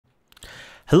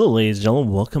Hello ladies and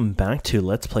gentlemen, welcome back to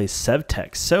Let's Play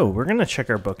SevTech. So we're going to check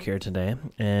our book here today,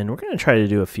 and we're going to try to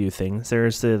do a few things.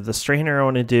 There's the strainer I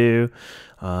want to do,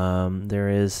 there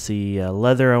is the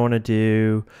leather I want to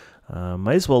do,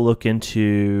 might as well look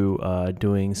into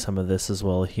doing some of this as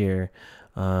well here,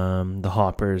 the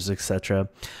hoppers, etc.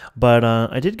 But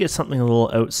I did get something a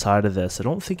little outside of this. I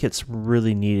don't think it's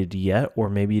really needed yet, or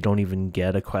maybe you don't even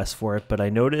get a quest for it, but I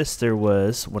noticed there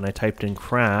was, when I typed in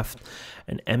craft,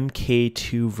 an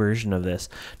MK2 version of this.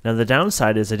 Now the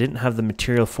downside is I didn't have the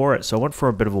material for it, so I went for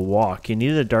a bit of a walk. You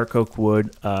needed a dark oak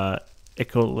wood,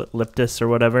 eucalyptus or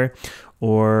whatever,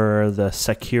 or the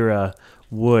sakura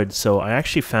wood. So I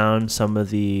actually found some of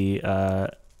the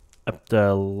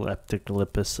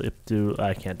eucalyptus,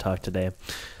 I can't talk today.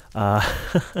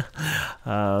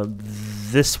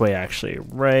 This way actually,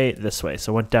 right this way.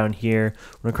 So I went down here,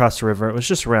 went across the river. It was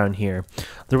just around here.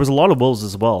 There was a lot of wolves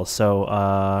as well, so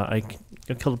I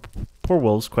killed poor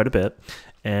wolves quite a bit,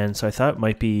 and so I thought it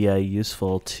might be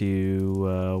useful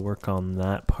to work on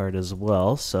that part as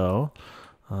well. So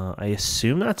I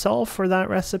assume that's all for that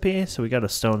recipe. So we got a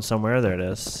stone somewhere. There it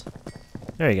is.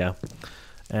 There you go.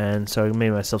 And so I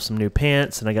made myself some new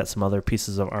pants, and I got some other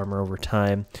pieces of armor over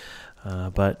time.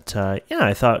 Yeah,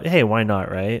 I thought, hey, why not,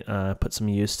 right? Put some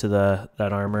use to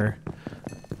that armor.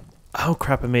 Oh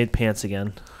crap, I made pants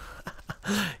again.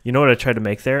 You know what I tried to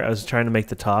make there? I was trying to make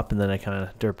the top, and then I kind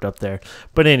of derped up there.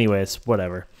 But anyways,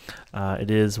 whatever. It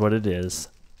is what it is.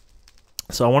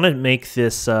 So I want to make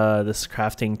this this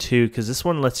crafting too, because this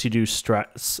one lets you do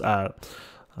stack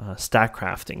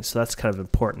crafting. So that's kind of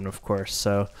important, of course.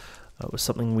 So it was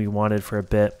something we wanted for a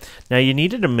bit. Now you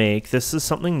needed to make, this is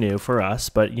something new for us,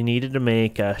 but you needed to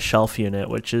make a shelf unit,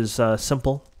 which is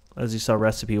simple, as you saw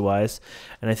recipe wise.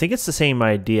 And I think it's the same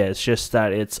idea, it's just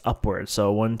that it's upward.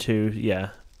 So 1, 2, yeah.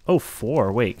 Oh,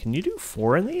 4, wait, can you do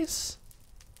 4 in these?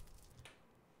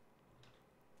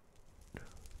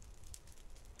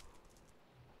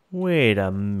 Wait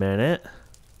a minute.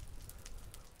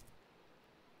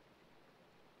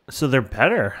 So they're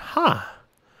better, huh?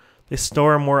 They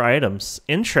store more items.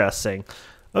 Interesting.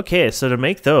 Okay, so to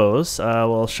make those,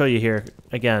 well, I'll show you here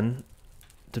again.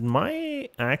 Did my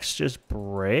axe just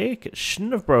break? It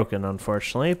shouldn't have broken,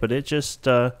 unfortunately, but it just,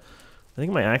 I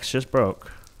think my axe just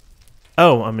broke.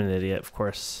 Oh, I'm an idiot, of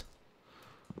course.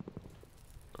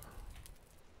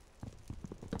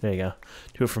 There you go.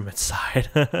 Do it from inside.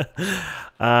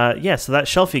 Yeah, so that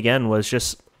shelf again was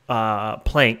just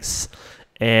planks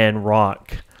and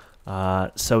rock.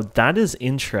 So that is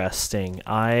interesting.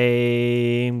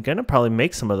 I'm gonna probably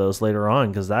make some of those later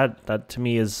on, because that to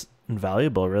me is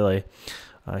invaluable, really,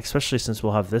 especially since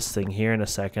we'll have this thing here in a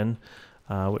second,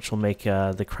 which will make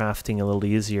the crafting a little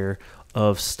easier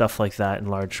of stuff like that in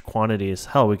large quantities.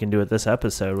 Hell, we can do it this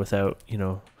episode without, you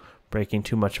know, breaking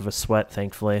too much of a sweat,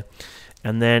 thankfully.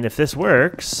 And then if this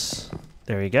works,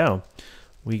 there you go.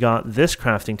 We got this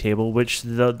crafting table, which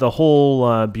the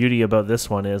whole beauty about this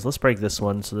one is, let's break this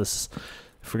one. So this,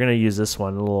 if we're going to use this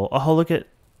one, a little, oh, look at,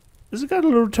 this has got a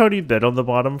little tiny bit on the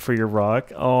bottom for your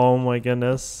rock. Oh my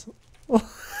goodness.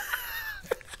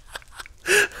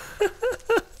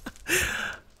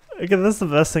 Again, that's the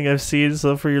best thing I've seen.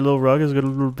 So for your little rug, it's got a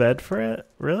little bed for it.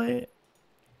 Really?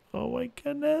 Oh my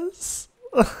goodness.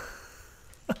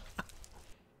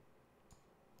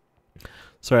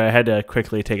 Sorry, I had to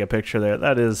quickly take a picture there.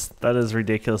 That is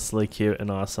ridiculously cute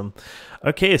and awesome.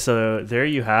 Okay, so there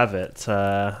you have it.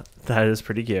 That is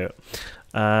pretty cute.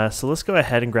 So let's go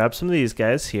ahead and grab some of these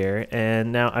guys here.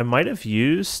 And now I might have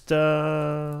used,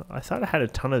 I thought I had a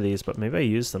ton of these, but maybe I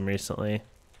used them recently.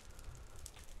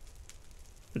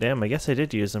 Damn, I guess I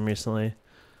did use them recently.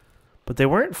 But they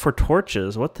weren't for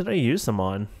torches. What did I use them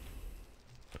on?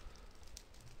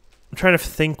 I'm trying to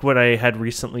think what I had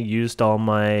recently used all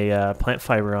my plant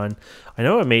fiber on. I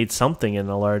know I made something in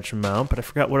a large amount, but I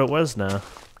forgot what it was now.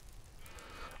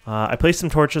 I placed some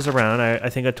torches around. I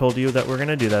think I told you that we're going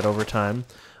to do that over time.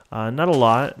 Not a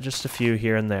lot, just a few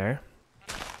here and there.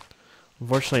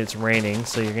 Unfortunately, it's raining,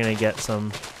 so you're going to get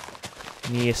some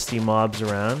nasty mobs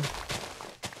around.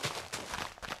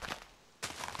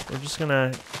 We're just going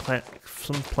to plant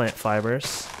some plant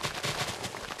fibers.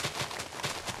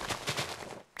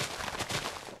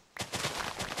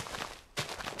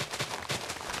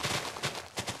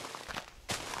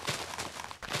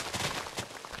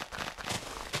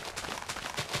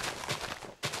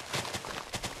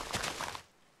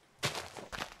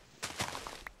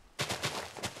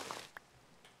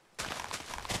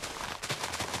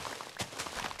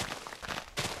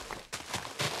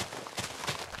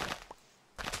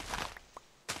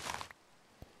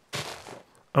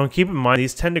 Oh, and keep in mind,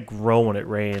 these tend to grow when it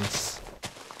rains.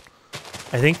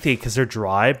 I think because they're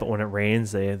dry, but when it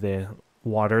rains, they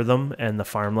water them and the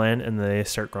farmland, and they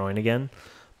start growing again.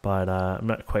 But I'm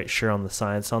not quite sure on the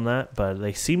science on that, but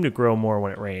they seem to grow more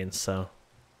when it rains, so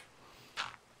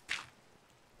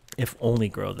if only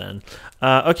grow then.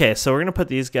 Okay, so we're going to put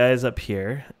these guys up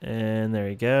here, and there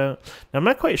you go. Now, I'm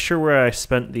not quite sure where I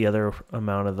spent the other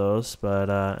amount of those, but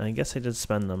I guess I did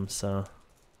spend them, so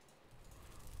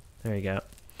there you go.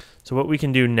 So what we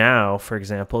can do now, for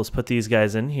example, is put these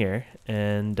guys in here,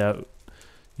 and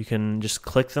you can just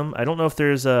click them. I don't know if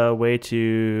there's a way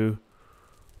to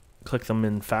click them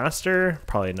in faster.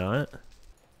 Probably not.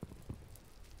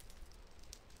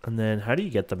 And then how do you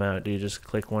get them out? Do you just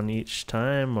click one each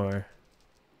time, or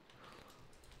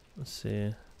let's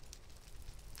see.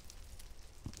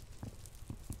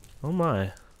 Oh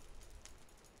my.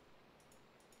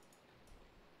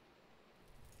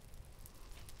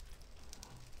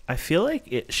 I feel like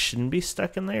it shouldn't be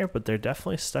stuck in there, but they're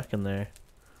definitely stuck in there.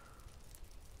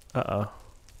 Uh-oh.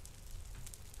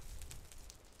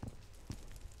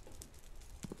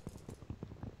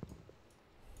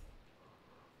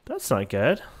 That's not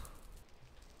good.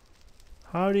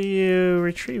 How do you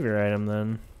retrieve your item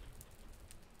then?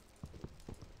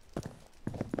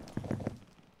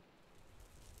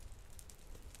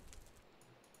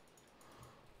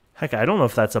 Heck, I don't know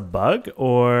if that's a bug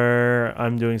or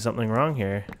I'm doing something wrong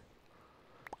here.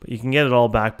 But you can get it all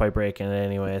back by breaking it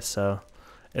anyway, so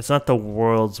it's not the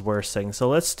world's worst thing. So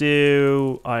let's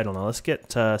do, I don't know, let's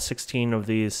get 16 of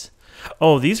these.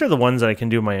 Oh, these are the ones that I can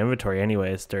do in my inventory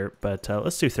anyways, dirt, but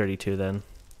let's do 32 then.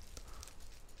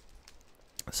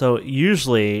 So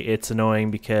usually it's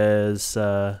annoying because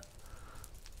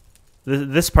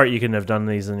this part you can have done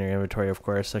these in your inventory, of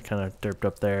course. I kind of derped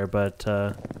up there, but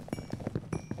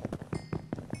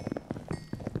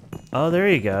oh, there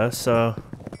you go. So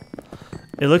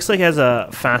it looks like it has a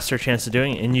faster chance of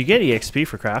doing it, and you get EXP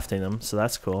for crafting them, so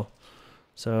that's cool.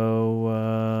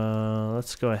 So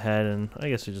let's go ahead and I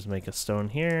guess we just make a stone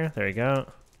here. There you go.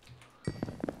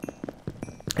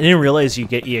 I didn't realize you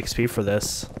get EXP for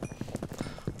this.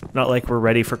 Not like we're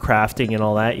ready for crafting and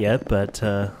all that yet, but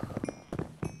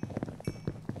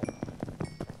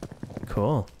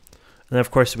cool. And then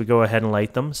of course we go ahead and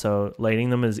light them. So lighting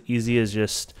them is easy as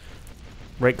just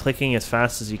right-clicking as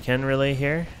fast as you can really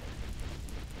here.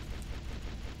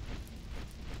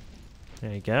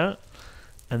 There you go.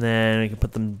 And then we can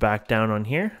put them back down on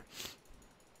here.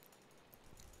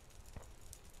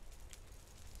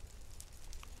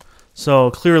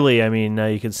 So clearly, I mean,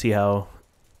 you can see how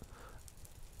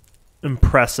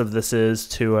impressive this is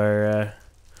to our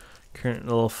current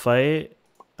little fight.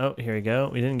 Oh, here we go.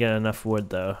 We didn't get enough wood,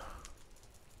 though.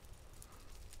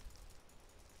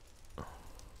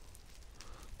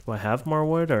 Do I have more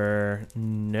wood or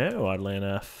no, oddly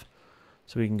enough?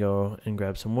 So we can go and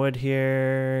grab some wood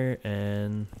here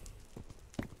and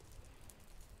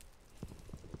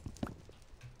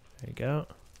there you go.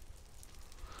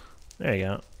 There you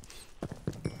go.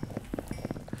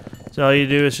 So all you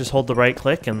do is just hold the right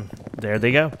click and there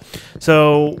they go.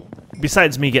 So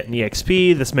besides me getting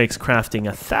EXP, this makes crafting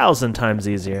 1,000 times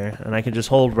easier, and I can just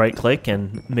hold right click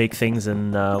and make things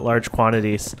in large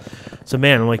quantities. So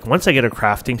man, like once I get a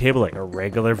crafting table, like a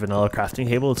regular vanilla crafting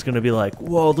table, it's gonna be like,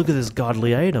 whoa, look at this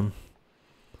godly item.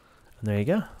 And there you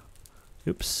go.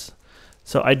 Oops.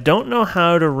 So I don't know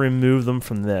how to remove them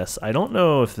from this. I don't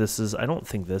know if this is, I don't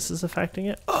think this is affecting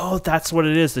it. Oh, that's what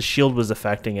it is. The shield was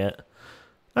affecting it.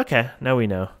 Okay, now we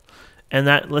know. And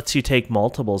that lets you take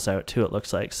multiples out too, it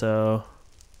looks like. So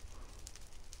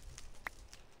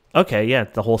okay, yeah,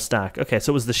 the whole stack. Okay,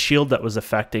 so it was the shield that was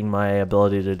affecting my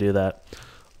ability to do that.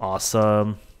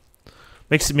 Awesome.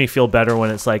 Makes me feel better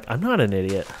when it's like, I'm not an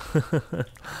idiot.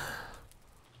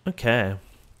 Okay.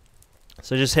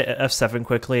 So just hit F7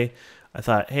 quickly. I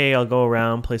thought, hey, I'll go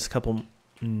around, place a couple...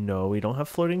 No, we don't have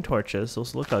floating torches.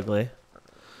 Those look ugly.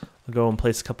 I'll go and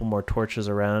place a couple more torches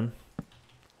around.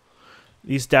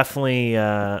 These definitely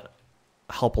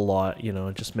help a lot, you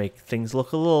know, just make things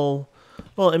look a little...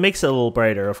 Well, it makes it a little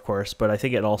brighter, of course, but I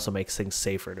think it also makes things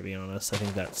safer, to be honest. I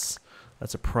think that's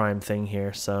a prime thing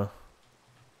here, so...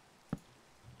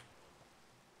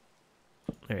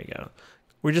 There you go.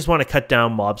 We just want to cut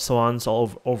down mob spawns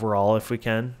overall if we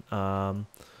can.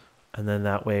 And then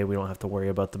that way we don't have to worry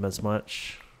about them as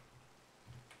much.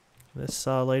 This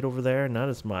light over there, not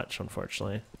as much,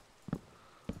 unfortunately.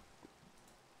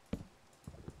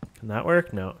 Can that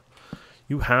work? No.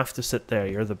 You have to sit there.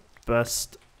 You're the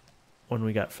best one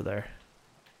we got for there.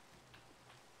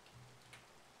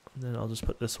 And then I'll just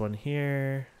put this one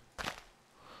here.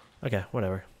 Okay,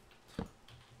 whatever.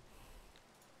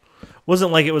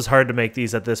 Wasn't like it was hard to make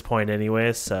these at this point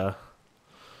anyways, so...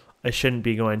 I shouldn't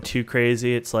be going too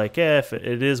crazy. It's like, if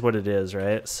it is what it is,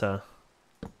 right? So,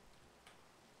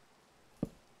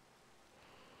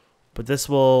 but this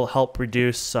will help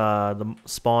reduce the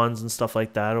spawns and stuff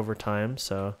like that over time.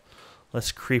 So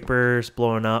less creepers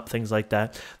blowing up, things like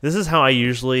that. This is how I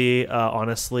usually,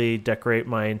 honestly, decorate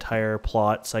my entire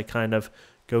plots. I kind of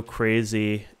go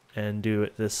crazy and do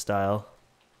it this style.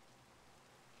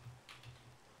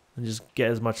 And just get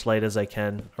as much light as I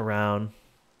can around.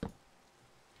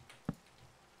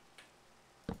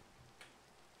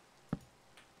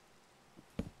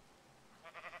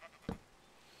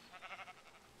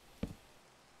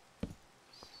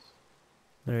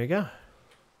 There you go.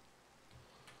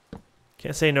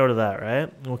 Can't say no to that, right?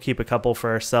 We'll keep a couple for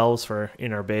ourselves for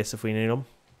in our base if we need them.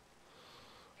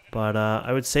 But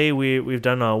I would say we've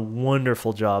done a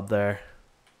wonderful job there.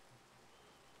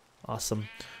 Awesome.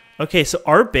 Okay, so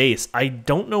our base, I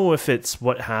don't know if it's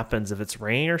what happens, if it's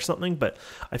rain or something, but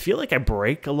I feel like I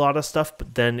break a lot of stuff,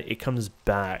 but then it comes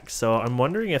back. So I'm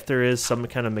wondering if there is some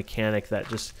kind of mechanic that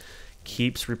just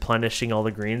keeps replenishing all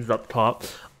the greens up top.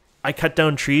 I cut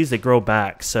down trees, they grow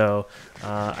back. So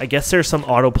I guess there's some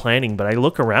auto planting, but I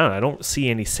look around, I don't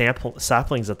see any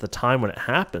saplings at the time when it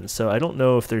happens. So I don't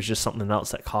know if there's just something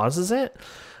else that causes it.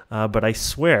 But I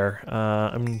swear,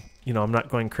 I'm not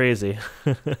going crazy.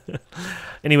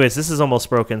 Anyways, this is almost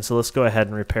broken, so let's go ahead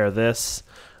and repair this.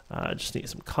 Just need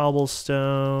some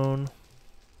cobblestone.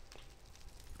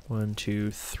 1,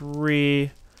 2,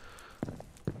 3.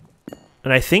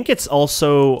 And I think it's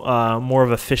also more of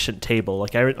an efficient table.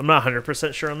 Like I'm not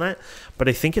 100% sure on that, but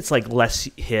I think it's like less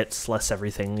hits, less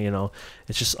everything.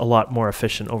 It's just a lot more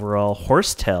efficient overall.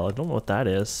 Horsetail, I don't know what that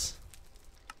is.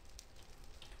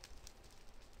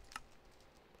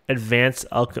 Advanced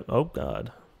alchemy. Oh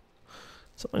god,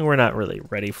 something we're not really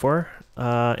ready for.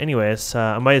 Anyways,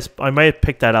 I might have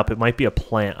picked that up. It might be a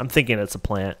plant. I'm thinking it's a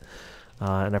plant,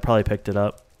 and I probably picked it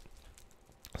up.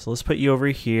 So let's put you over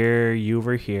here, you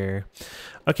over here.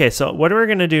 Okay, so what we're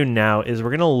gonna do now is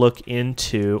we're gonna look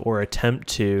into or attempt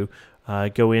to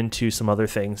go into some other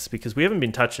things because we haven't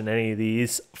been touching any of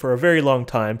these for a very long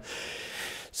time.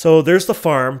 So there's the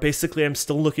farm. Basically, I'm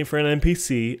still looking for an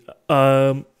NPC.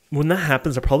 When that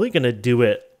happens, I'm probably going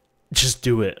to just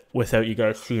do it without you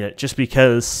guys seeing it. Just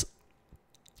because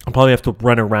I'll probably have to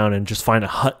run around and just find a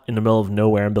hut in the middle of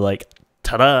nowhere and be like,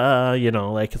 ta-da,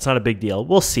 like it's not a big deal.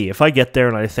 We'll see. If I get there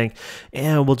and I think,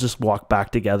 we'll just walk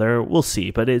back together, we'll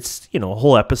see. But it's, a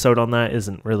whole episode on that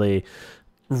isn't really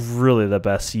the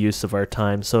best use of our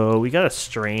time. So we got a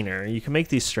strainer. You can make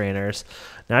these strainers.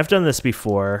 Now, I've done this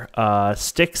before.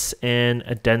 Sticks and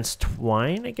a dense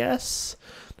twine, I guess.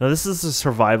 No, this is a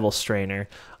survival strainer.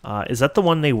 Is that the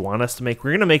one they want us to make? We're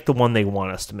going to make the one they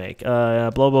want us to make. Blah,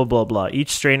 blah, blah, blah.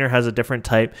 Each strainer has a different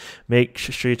type. Make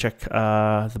sure you check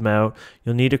them out.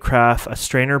 You'll need to craft a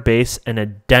strainer base and a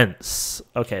dense.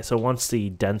 Okay, so once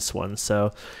the dense one.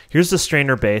 So here's the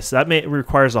strainer base. That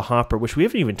requires a hopper, which we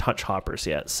haven't even touched hoppers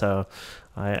yet. So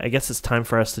I guess it's time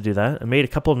for us to do that. I made a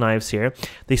couple of knives here.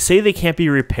 They say they can't be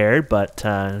repaired, but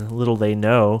little they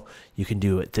know you can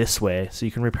do it this way. So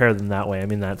you can repair them that way. I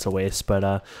mean, that's a waste, but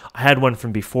I had one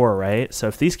from before, right? So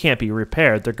if these can't be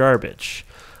repaired, they're garbage.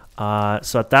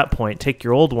 So at that point, take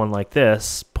your old one like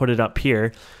this, put it up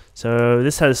here. So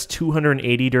this has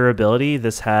 280 durability.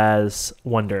 This has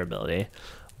 1 durability.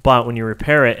 But when you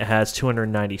repair it, it has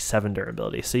 297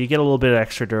 durability. So you get a little bit of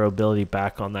extra durability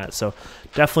back on that. So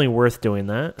definitely worth doing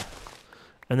that.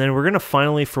 And then we're going to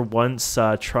finally, for once,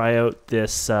 try out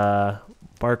this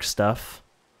bark stuff.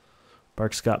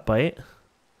 Bark's got bite.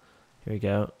 Here we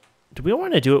go. Do we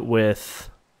want to do it with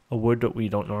a wood that we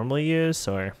don't normally use?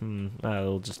 Or,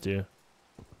 we'll just do.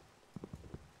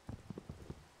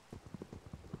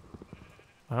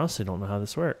 I honestly don't know how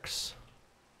this works.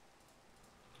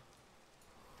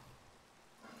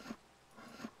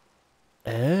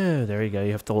 Oh, there you go.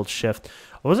 You have to hold shift.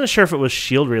 I wasn't sure if it was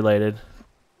shield related.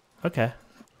 Okay.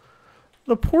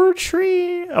 The poor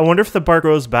tree. I wonder if the bark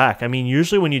grows back. I mean,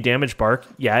 usually when you damage bark,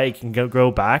 yeah, it can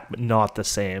grow back, but not the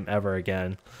same ever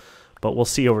again. But we'll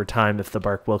see over time if the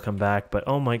bark will come back. But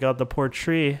oh my god, the poor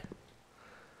tree.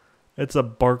 It's a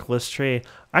barkless tree.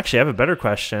 Actually, I have a better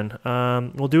question.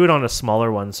 We'll do it on a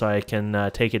smaller one so I can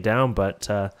take it down. But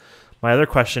my other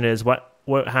question is,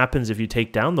 what happens if you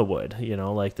take down the wood?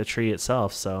 Like the tree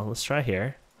itself. So let's try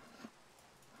here.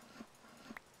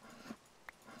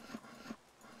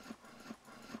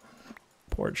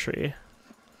 Poor tree.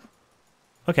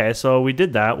 Okay, so we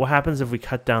did that. What happens if we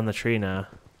cut down the tree now?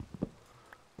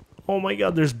 Oh my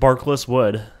god, there's barkless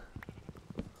wood.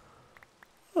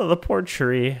 Oh, the poor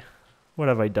tree. What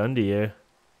have I done to you?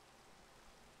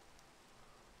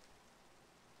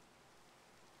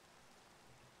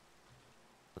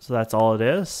 So that's all it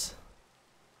is.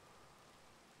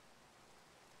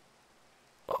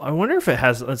 I wonder if it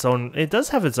has its own... It does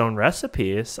have its own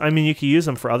recipes. I mean, you could use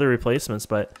them for other replacements,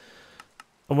 but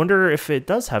I wonder if it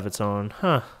does have its own.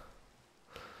 Huh.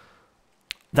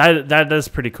 That is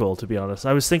pretty cool, to be honest.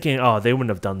 I was thinking, oh, they wouldn't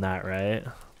have done that, right?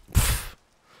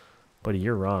 Buddy,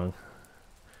 you're wrong.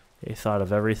 They thought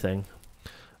of everything.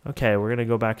 Okay, we're going to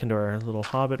go back into our little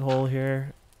hobbit hole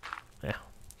here. Yeah.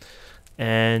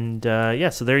 And, yeah,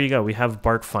 so there you go. We have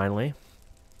bark finally.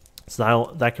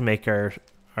 So that can make our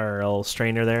little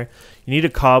strainer there. You need a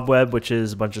cobweb, which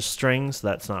is a bunch of strings.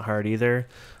 That's not hard either.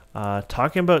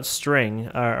 Talking about string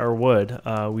or wood,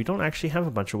 we don't actually have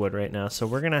a bunch of wood right now, so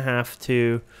we're going to have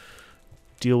to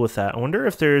deal with that. I wonder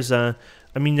if there's a...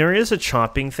 I mean, there is a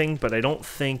chopping thing, but I don't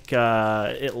think there's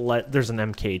an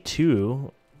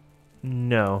MK2.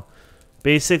 No.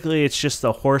 Basically, it's just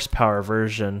the horsepower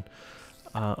version.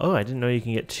 Oh, I didn't know you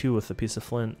can get 2 with a piece of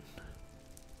flint.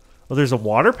 Oh, there's a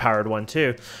water-powered one,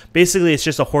 too. Basically, it's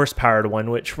just a horse-powered one,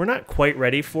 which we're not quite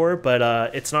ready for,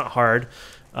 but it's not hard.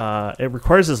 It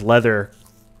requires this leather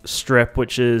strip,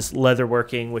 which is leather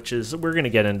working, which is... We're going to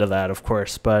get into that, of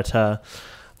course, but...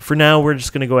 For now, we're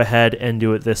just going to go ahead and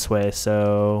do it this way.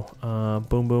 So,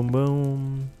 boom, boom,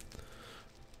 boom.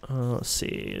 Let's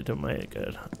see. Don't mind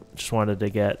good. Just wanted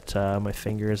to get my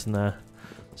fingers in the...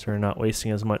 So we're not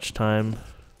wasting as much time.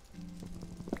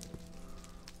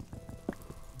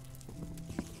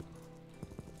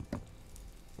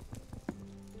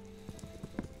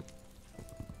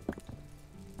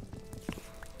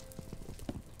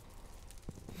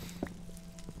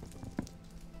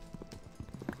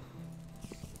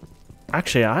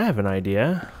 Actually, I have an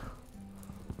idea.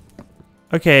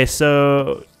 Okay,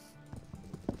 so...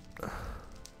 I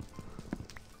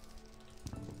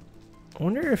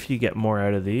wonder if you get more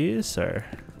out of these, or...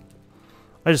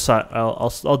 I just thought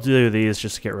I'll do these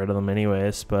just to get rid of them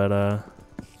anyways, but,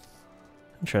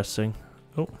 interesting.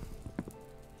 Oh.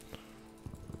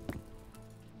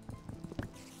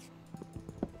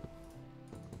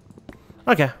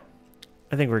 Okay.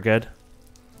 I think we're good.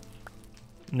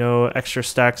 No extra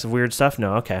stacks of weird stuff?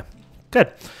 No, okay.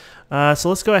 Good. So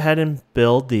let's go ahead and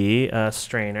build the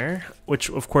strainer, which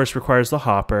of course requires the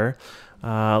hopper.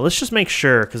 Let's just make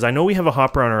sure, because I know we have a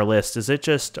hopper on our list. Is it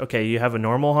just, okay, you have a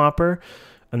normal hopper,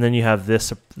 and then you have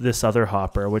this other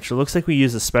hopper, which looks like we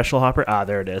use a special hopper. Ah,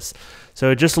 there it is.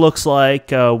 So it just looks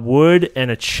like wood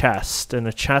and a chest, and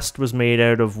a chest was made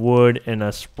out of wood and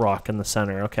a rock in the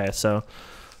center. Okay, so...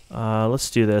 let's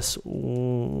do this.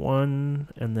 1,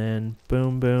 and then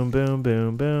boom, boom, boom,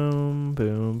 boom, boom,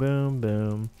 boom, boom,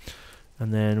 boom.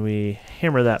 And then we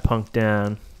hammer that punk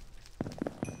down.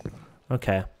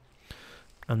 Okay.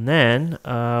 And then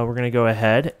we're going to go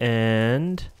ahead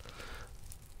and...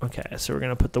 Okay, so we're going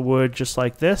to put the wood just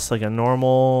like this, like a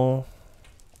normal...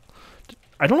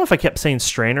 I don't know if I kept saying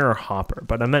strainer or hopper,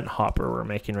 but I meant hopper we're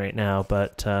making right now,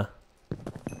 but there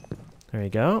you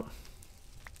go.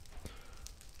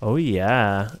 Oh,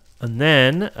 yeah. And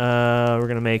then we're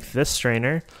going to make this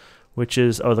strainer, which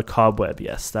is, oh, the cobweb.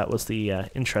 Yes, that was the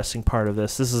interesting part of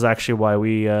this. This is actually why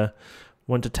we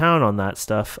went to town on that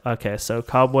stuff. Okay, so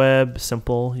cobweb,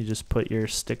 simple. You just put your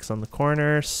sticks on the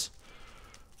corners.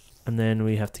 And then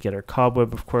we have to get our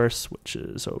cobweb, of course, which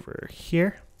is over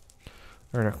here.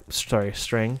 Or, no, sorry,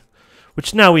 string.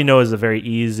 Which now we know is a very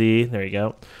easy, there you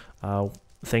go,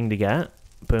 thing to get.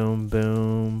 Boom,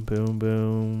 boom, boom,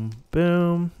 boom,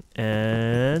 boom,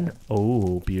 and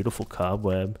oh, beautiful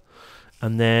cobweb.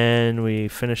 And then we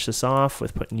finish this off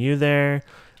with putting you there,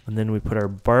 and then we put our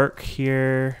bark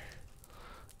here,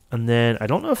 and then I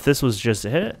don't know if this was just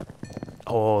it.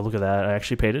 Oh, look at that! I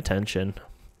actually paid attention.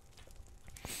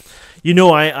 You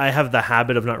know, I have the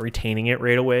habit of not retaining it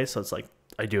right away, so it's like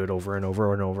I do it over and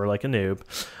over and over like a noob.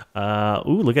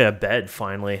 Ooh, look at a bed,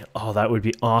 finally. Oh, that would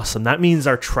be awesome. That means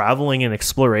our traveling and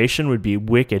exploration would be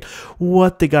wicked.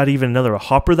 What, they got even another. A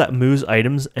hopper that moves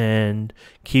items and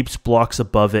keeps blocks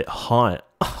above it hot.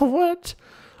 What?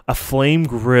 A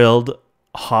flame-grilled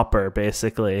hopper,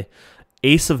 basically.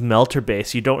 Ace of melter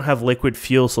base. You don't have liquid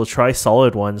fuel, so try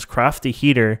solid ones. Craft a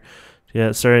heater.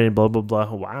 Yeah, sorry, blah, blah,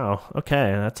 blah. Wow.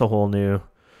 Okay, that's a whole new...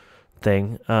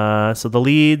 thing. So the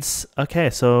leads,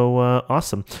 okay, so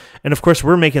awesome. And of course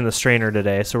we're making the strainer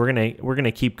today, so we're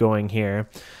gonna keep going here.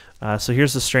 So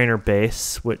here's the strainer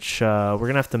base, which we're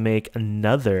gonna have to make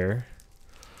another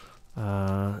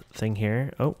thing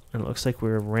here. Oh, and it looks like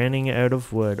we're running out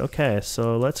of wood. Okay,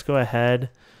 so let's go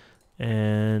ahead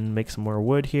and make some more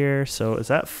wood here. So is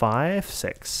that 5?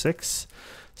 6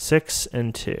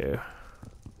 and 2.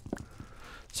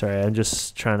 Sorry, I'm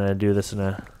just trying to do this in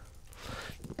a...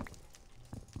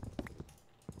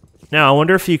 Now, I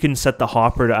wonder if you can set the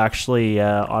hopper to actually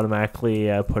automatically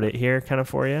put it here kind of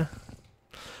for you.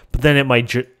 But then it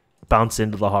might bounce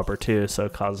into the hopper too, so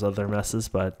it causes other messes.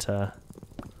 But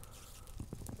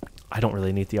I don't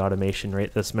really need the automation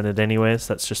right this minute anyways.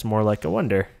 That's just more like a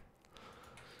wonder.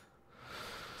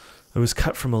 It was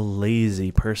cut from a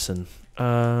lazy person.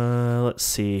 Let's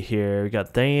see here. We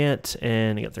got that,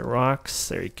 and we got the rocks.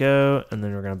 There you go. And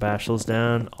then we're going to bash those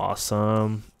down.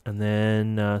 Awesome. And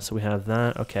then, so we have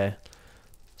that. Okay.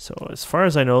 So as far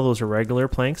as I know, those are regular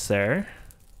planks there.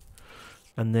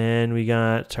 And then we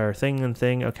got our thing and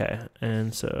thing. Okay.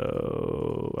 And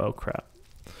so, oh crap.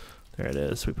 There it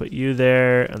is. We put you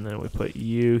there, and then we put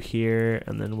you here,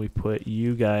 and then we put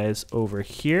you guys over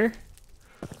here.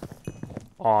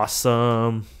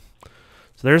 Awesome.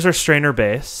 So there's our strainer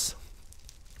base.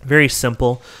 Very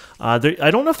simple. I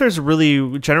don't know if there's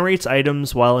really generates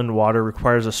items while in water,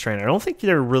 requires a strainer. I don't think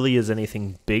there really is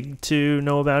anything big to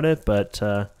know about it, but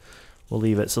we'll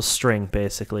leave it. So string,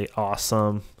 basically.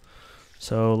 Awesome.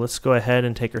 So let's go ahead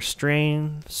and take our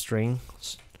strainer.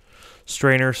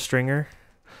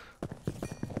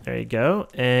 There you go.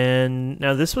 And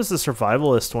now this was the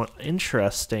survivalist one.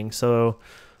 Interesting. So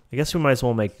I guess we might as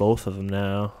well make both of them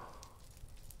now.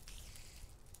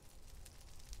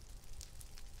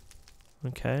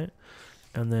 Okay.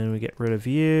 And then we get rid of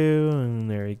you, and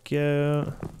there we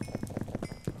go.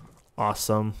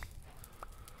 Awesome.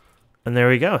 And there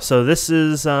we go. So this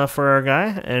is for our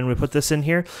guy, and we put this in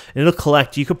here. And it'll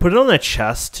collect. You could put it on the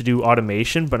chest to do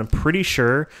automation, but I'm pretty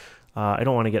sure... I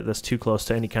don't want to get this too close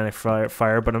to any kind of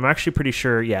fire, but I'm actually pretty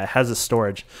sure, yeah, it has a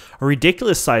storage. A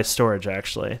ridiculous size storage,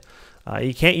 actually.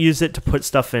 You can't use it to put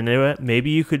stuff into it.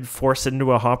 Maybe you could force it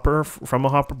into a hopper from a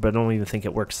hopper, but I don't even think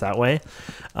it works that way.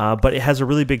 But it has a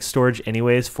really big storage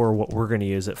anyways for what we're going to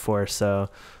use it for, so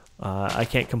I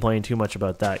can't complain too much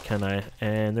about that, can I?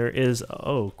 And there is...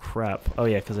 Oh, crap. Oh,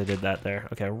 yeah, because I did that there.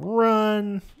 Okay,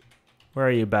 run! Where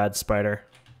are you, bad spider?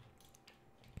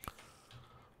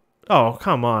 Oh,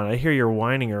 come on. I hear you're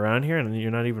whining around here, and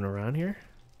you're not even around here?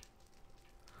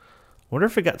 I wonder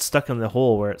if it got stuck in the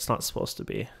hole where it's not supposed to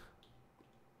be.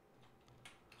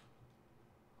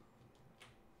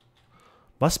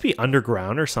 Must be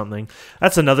underground or something.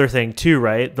 That's another thing too,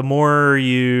 right? The more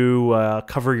you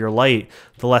cover your light,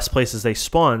 the less places they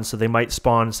spawn. So they might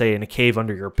spawn, say, in a cave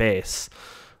under your base.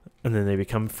 And then they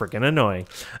become freaking annoying.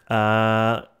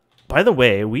 By the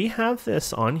way, we have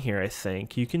this on here, I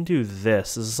think. You can do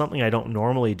this. This is something I don't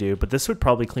normally do, but this would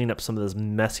probably clean up some of this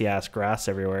messy-ass grass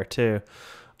everywhere, too.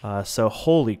 So,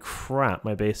 holy crap,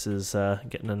 my base is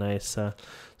getting a nice... so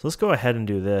let's go ahead and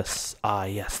do this. Ah,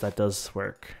 yes, that does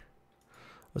work.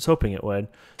 I was hoping it would.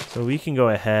 So we can go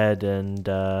ahead and...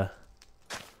 I'm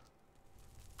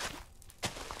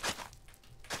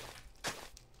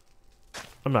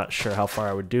not sure how far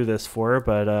I would do this for,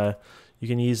 but... you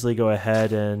can easily go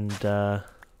ahead and there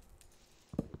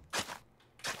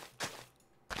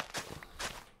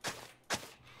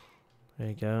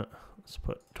you go. Let's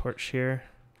put torch here.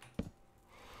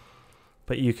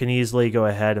 But you can easily go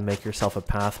ahead and make yourself a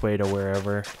pathway to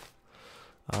wherever.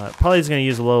 Probably is going to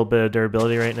use a little bit of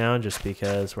durability right now just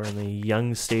because we're in the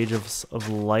young stage of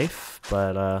life,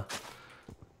 but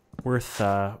worth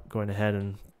going ahead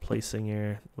and placing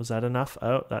your... Was that enough?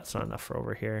 Oh, that's not enough for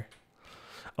over here.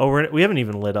 Oh, we haven't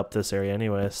even lit up this area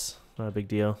anyways. Not a big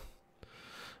deal.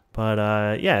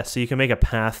 But, yeah, so you can make a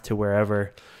path to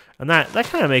wherever. And that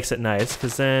kind of makes it nice,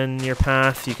 because then your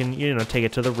path, you can, take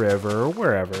it to the river or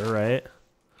wherever, right?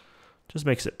 Just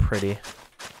makes it pretty.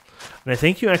 And I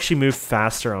think you actually move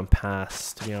faster on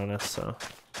paths, to be honest, so...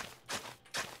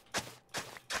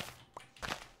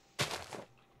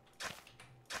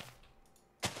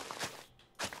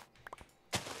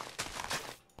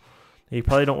 You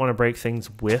probably don't want to break things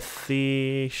with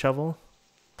the shovel.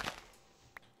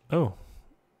 Oh.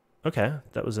 Okay,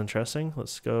 that was interesting.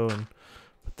 Let's go and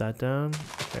put that down.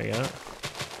 There you go.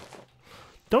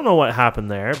 Don't know what happened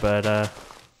there, but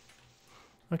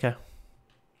okay.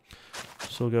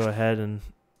 So we'll go ahead and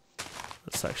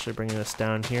let's actually bring this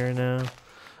down here now.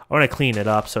 I want to clean it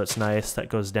up so it's nice. That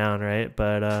goes down, right?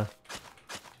 But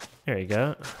there you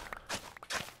go.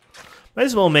 Might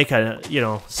as well make a,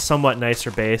 somewhat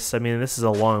nicer base. I mean, this is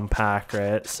a long pack,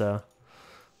 right? So,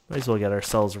 might as well get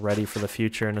ourselves ready for the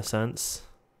future in a sense.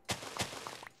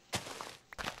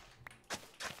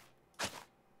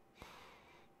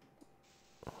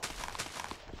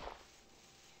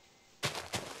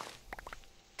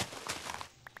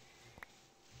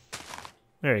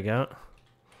 There you go.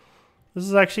 This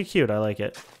is actually cute. I like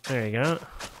it. There you go.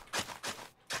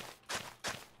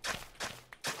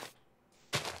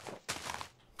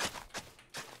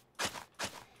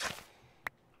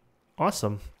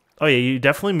 Awesome. Oh yeah, you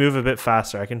definitely move a bit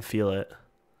faster. I can feel it.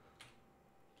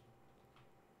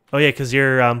 Oh yeah, because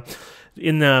you're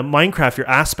in the Minecraft, your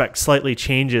aspect slightly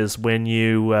changes when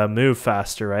you move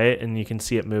faster, right? And you can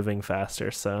see it moving faster,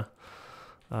 so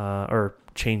or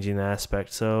changing the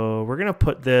aspect. So we're gonna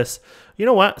put this. You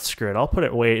know what? Screw it. I'll put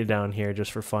it way down here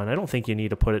just for fun. I don't think you need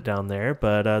to put it down there,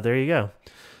 but there you go.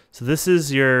 So this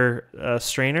is your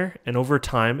strainer, and over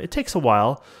time, it takes a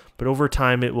while, but over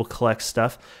time it will collect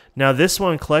stuff. Now this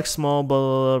one collects small,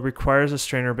 but requires a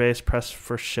strainer base. Press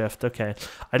for shift. Okay,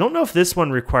 I don't know if this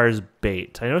one requires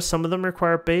bait. I know some of them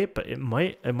require bait, but it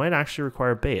might actually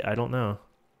require bait. I don't know.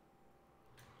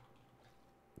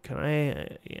 Can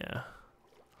I? Yeah.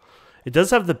 It does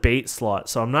have the bait slot,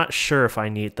 so I'm not sure if I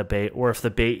need the bait or if the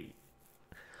bait.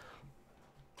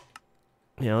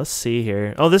 Yeah, let's see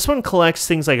here. Oh, this one collects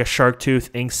things like a shark tooth,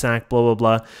 ink sac, blah, blah,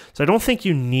 blah. So I don't think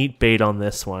you need bait on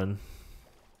this one.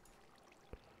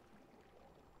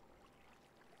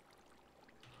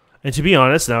 And to be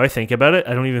honest, now I think about it,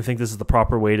 I don't even think this is the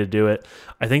proper way to do it.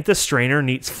 I think the strainer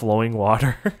needs flowing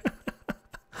water.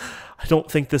 I don't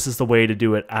think this is the way to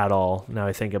do it at all, now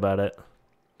I think about it.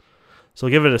 So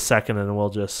we'll give it a second and we'll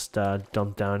just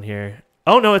dump down here.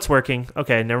 Oh, no, it's working.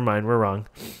 Okay, never mind. We're wrong.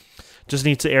 Just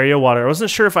needs area water. I wasn't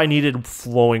sure if I needed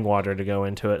flowing water to go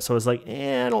into it. So I was like,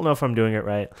 I don't know if I'm doing it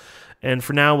right. And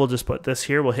for now, we'll just put this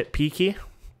here. We'll hit P key.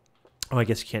 Oh, I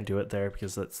guess you can't do it there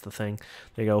because that's the thing.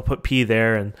 There you go. We'll put P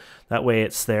there, and that way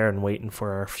it's there and waiting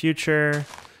for our future.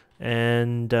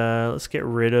 And let's get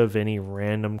rid of any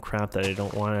random crap that I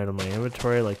don't want out of my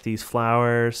inventory, like these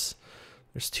flowers.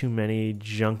 There's too many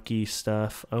junky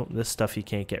stuff. Oh, this stuff you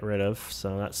can't get rid of,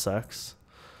 so that sucks.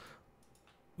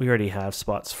 We already have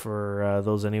spots for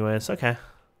those anyways. Okay.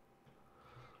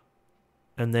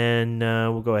 And then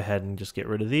we'll go ahead and just get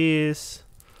rid of these.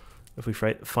 If we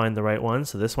find the right one.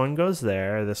 So this one goes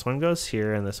there, this one goes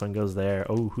here, and this one goes there.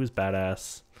 Oh, who's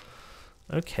badass?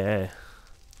 Okay.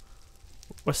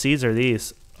 What seeds are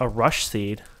these? A rush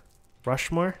seed.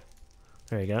 Rushmore?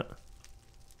 There you go.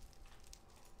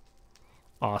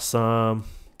 Awesome.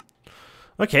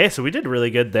 Okay, so we did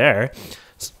really good there.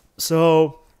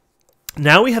 So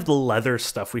now we have the leather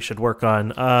stuff we should work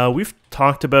on. We've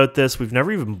talked about this. We've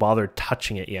never even bothered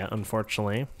touching it yet,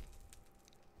 unfortunately.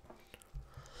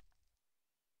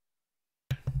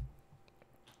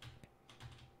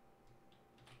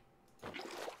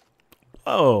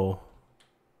 Oh.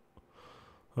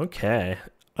 Okay.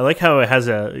 I like how it has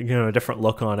a a different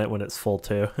look on it when it's full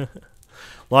too. A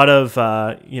lot of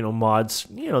mods,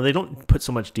 they don't put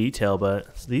so much detail,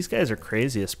 but these guys are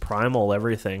crazy. It's primal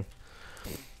everything.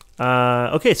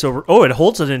 Okay, so it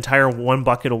holds an entire 1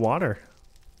 bucket of water.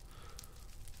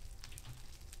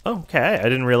 Okay, I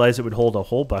didn't realize it would hold a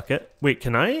whole bucket. Wait,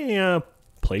 can I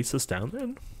place this down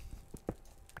then?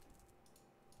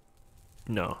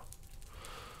 No.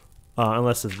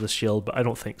 Unless it's the shield, but I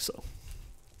don't think so.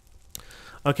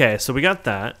 Okay, so we got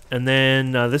that, and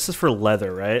then this is for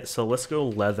leather, right? So let's go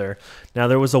leather. Now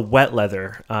there was a wet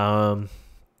leather.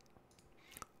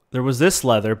 There was this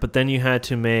leather, but then you had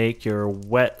to make your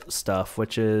wet stuff,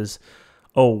 which is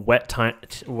wet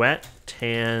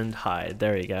tanned hide.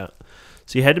 There you go.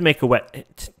 So you had to make a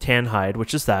wet tan hide,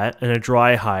 which is that, and a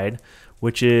dry hide,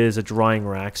 which is a drying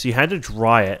rack. So you had to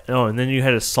dry it. Oh, and then you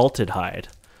had a salted hide,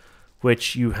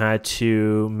 which you had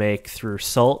to make through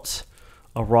salt.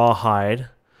 A raw hide,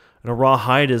 and a raw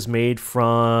hide is made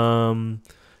from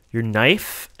your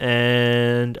knife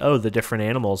and the different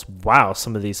animals. Wow,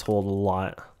 some of these hold a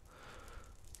lot.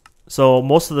 So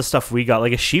most of the stuff we got,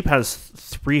 like a sheep has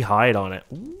 3 hide on it.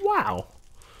 Wow.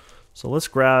 So let's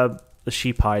grab the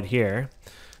sheep hide here,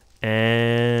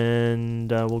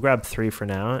 and we'll grab 3 for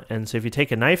now. And so if you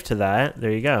take a knife to that,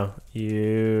 there you go.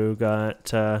 You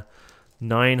got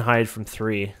 9 hide from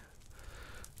 3.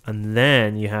 And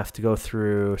then you have to go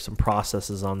through some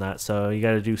processes on that. So you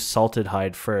got to do salted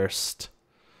hide first.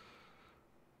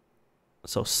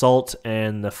 So salt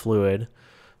and the fluid.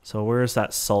 So where's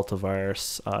that salt of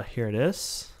ours? Here it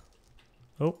is.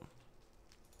 Oh.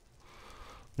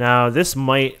 Now this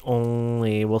might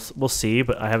only, we'll see,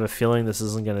 but I have a feeling this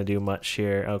isn't going to do much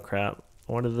here. Oh crap.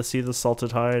 I wanted to see the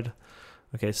salted hide.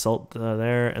 Okay, salt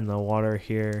there and the water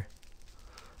here.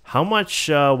 How much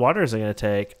water is it going to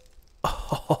take?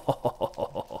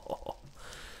 Oh.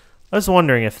 I was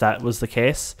wondering if that was the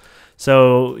case.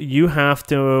 So you have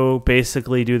to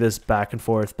basically do this back and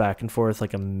forth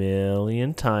like a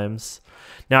million times.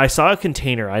 Now I saw a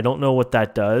container. I don't know what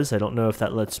that does. I don't know if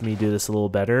that lets me do this a little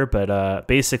better, but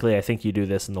basically I think you do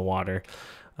this in the water.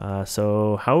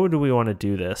 So how do we want to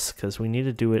do this? Because we need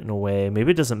to do it in a way.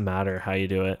 Maybe it doesn't matter how you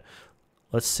do it.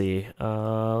 let's see.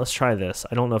 Let's try this.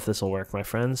 I don't know if this will work, my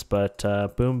friends, but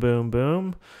boom, boom,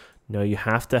 boom. No, you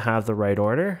have to have the right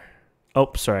order.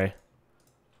 Oh, sorry.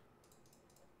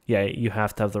 Yeah, you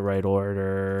have to have the right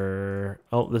order.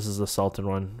 Oh, this is the salted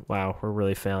one. Wow, we're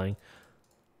really failing.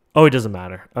 Oh, it doesn't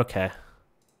matter. Okay.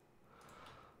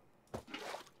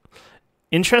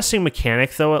 Interesting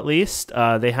mechanic, though, at least.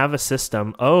 They have a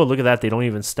system. Oh, look at that. They don't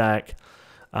even stack.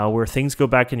 Where things go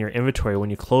back in your inventory when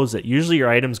you close it. Usually your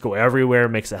items go everywhere. It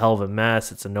makes a hell of a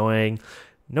mess. It's annoying.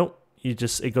 Nope.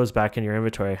 It goes back in your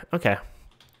inventory. Okay.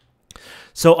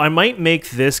 So I might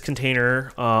make this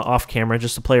container off camera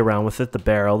just to play around with it, the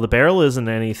barrel. The barrel isn't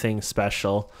anything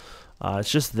special. It's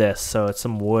just this, so it's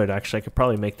some wood. Actually, I could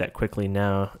probably make that quickly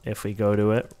now if we go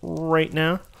to it right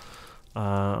now.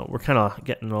 We're kind of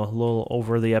getting a little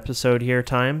over the episode here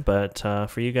time, but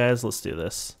for you guys, let's do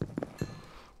this.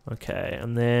 Okay,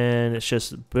 and then it's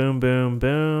just boom, boom,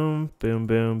 boom, boom,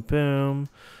 boom, boom,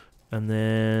 and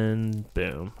then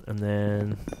boom, and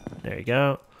then there you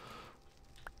go.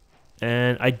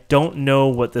 And I don't know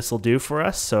what this will do for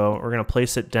us, so we're going to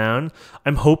place it down.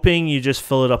 I'm hoping you just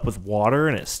fill it up with water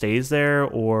and it stays there,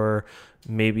 or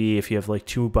maybe if you have like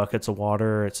 2 buckets of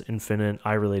water, it's infinite.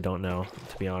 I really don't know,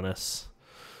 to be honest.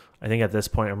 I think at this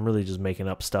point, I'm really just making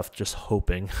up stuff, just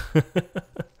hoping.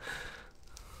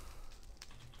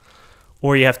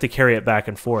 Or you have to carry it back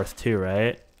and forth too,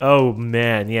 right? Oh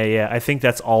man, yeah. I think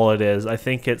that's all it is. I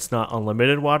think it's not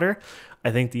unlimited water. I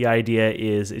think the idea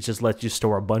is it just lets you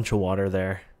store a bunch of water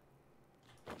there.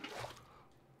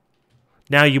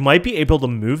 Now, you might be able to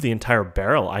move the entire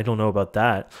barrel. I don't know about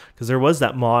that, because there was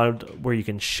that mod where you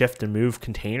can shift and move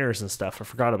containers and stuff. I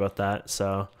forgot about that.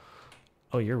 So,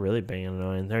 oh, you're really being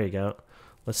annoying. There you go.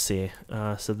 Let's see.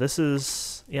 So this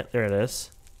is, yeah, there it is.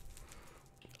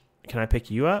 Can I pick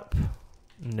you up?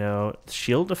 No.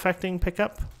 Shield affecting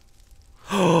pickup?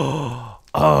 Oh.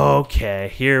 Okay,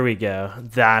 here we go.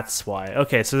 That's why.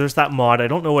 Okay, so there's that mod. I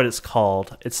don't know what it's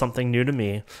called. It's something new to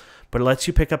me. But it lets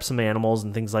you pick up some animals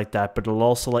and things like that. But it'll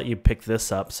also let you pick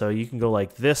this up. So you can go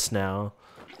like this now.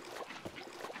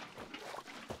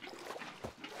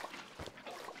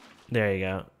 There you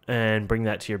go. And bring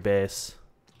that to your base.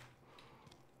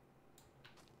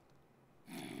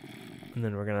 And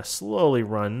then we're going to slowly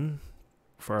run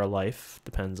for our life.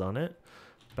 Depends on it.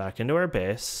 Back into our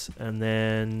base, and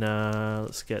then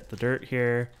let's get the dirt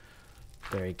here.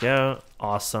 There you go.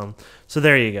 Awesome. So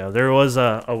there you go. There was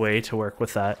a way to work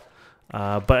with that,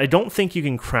 but I don't think you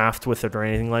can craft with it or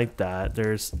anything like that.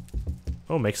 There's,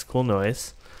 oh, makes a cool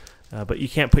noise, but you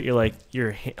can't put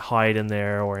your hide in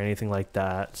there or anything like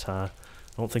that. I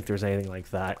don't think there's anything like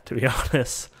that, to be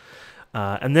honest.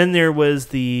 And then there was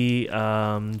the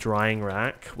drying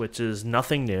rack, which is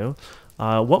nothing new.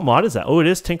 What mod is that? Oh, it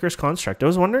is Tinker's Construct. I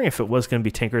was wondering if it was going to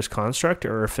be Tinker's Construct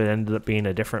or if it ended up being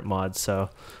a different mod. So,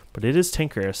 but it is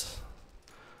Tinker's.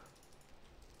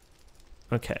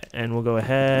 Okay, and we'll go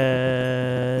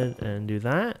ahead and do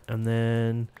that, and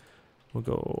then we'll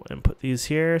go and put these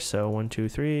here. So 1, 2,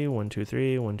 3, 1, 2,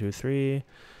 3, 1, 2, 3,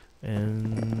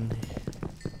 and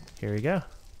here we go.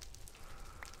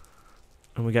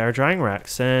 And we got our drying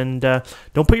racks. And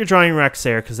don't put your drying racks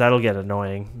there because that'll get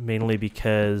annoying, mainly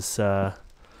because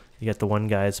you get the one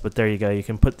guys. But there you go. You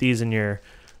can put these in your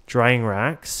drying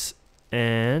racks.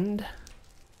 And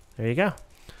there you go.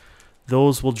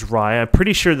 Those will dry. I'm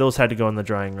pretty sure those had to go in the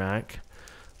drying rack.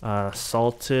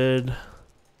 Salted.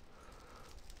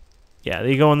 Yeah,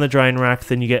 they go in the drying rack.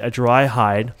 Then you get a dry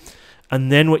hide.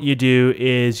 And then what you do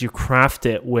is you craft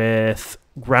it with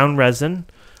ground resin,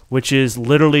 which is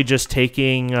literally just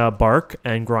taking bark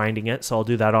and grinding it. So I'll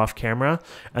do that off camera.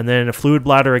 And then a fluid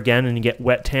bladder again, and you get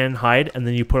wet tan hide, and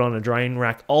then you put on a drying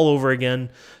rack all over again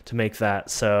to make that.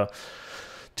 So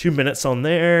 2 minutes on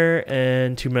there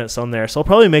and 2 minutes on there. So I'll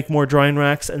probably make more drying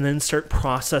racks and then start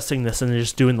processing this and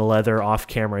just doing the leather off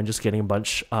camera and just getting a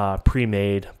bunch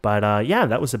pre-made. But yeah,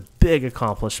 that was a big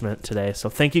accomplishment today. So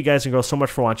thank you guys and girls so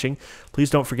much for watching. Please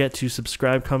don't forget to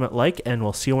subscribe, comment, like, and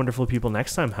we'll see you wonderful people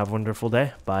next time. Have a wonderful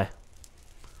day. Bye.